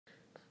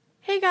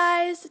Hey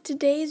guys!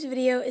 Today's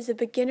video is a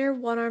beginner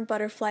one-arm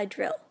butterfly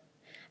drill.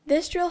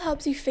 This drill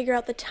helps you figure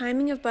out the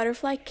timing of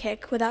butterfly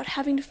kick without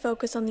having to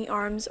focus on the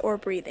arms or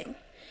breathing.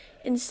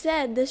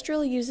 Instead, this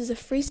drill uses a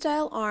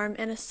freestyle arm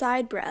and a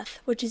side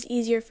breath, which is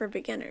easier for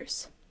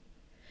beginners.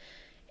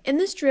 In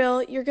this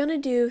drill, you're going to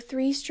do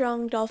 3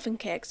 strong dolphin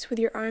kicks with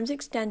your arms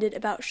extended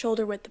about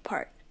shoulder width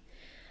apart.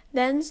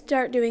 Then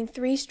start doing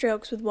 3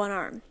 strokes with one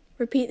arm.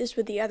 Repeat this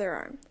with the other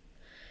arm.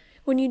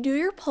 When you do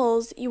your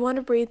pulls, you want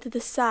to breathe to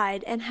the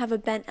side and have a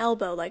bent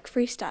elbow like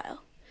freestyle.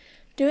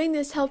 Doing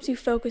this helps you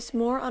focus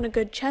more on a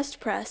good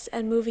chest press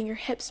and moving your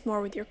hips more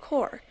with your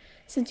core,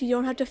 since you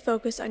don't have to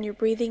focus on your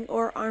breathing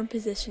or arm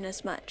position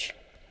as much.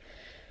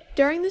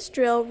 During this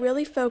drill,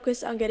 really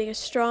focus on getting a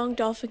strong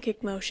dolphin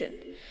kick motion.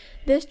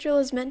 This drill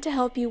is meant to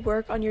help you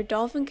work on your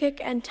dolphin kick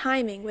and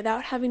timing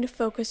without having to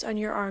focus on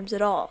your arms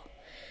at all.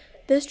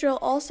 This drill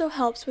also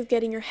helps with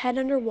getting your head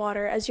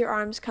underwater as your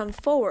arms come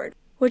forward,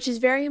 which is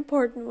very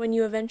important when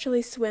you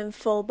eventually swim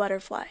full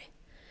butterfly.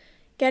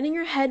 Getting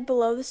your head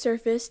below the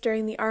surface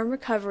during the arm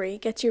recovery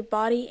gets your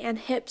body and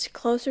hips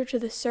closer to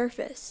the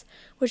surface,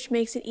 which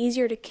makes it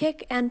easier to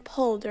kick and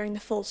pull during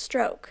the full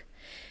stroke.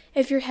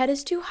 If your head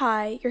is too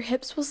high, your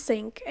hips will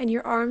sink and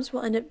your arms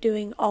will end up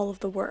doing all of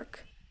the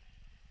work.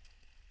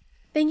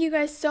 Thank you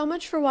guys so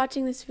much for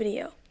watching this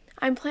video.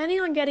 I'm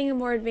planning on getting a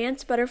more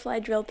advanced butterfly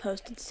drill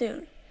posted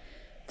soon.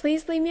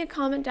 Please leave me a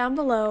comment down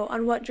below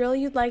on what drill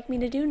you'd like me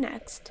to do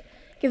next.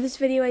 Give this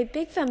video a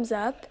big thumbs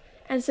up,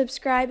 and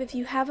subscribe if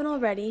you haven't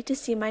already to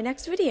see my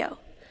next video.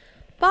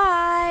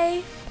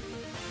 Bye!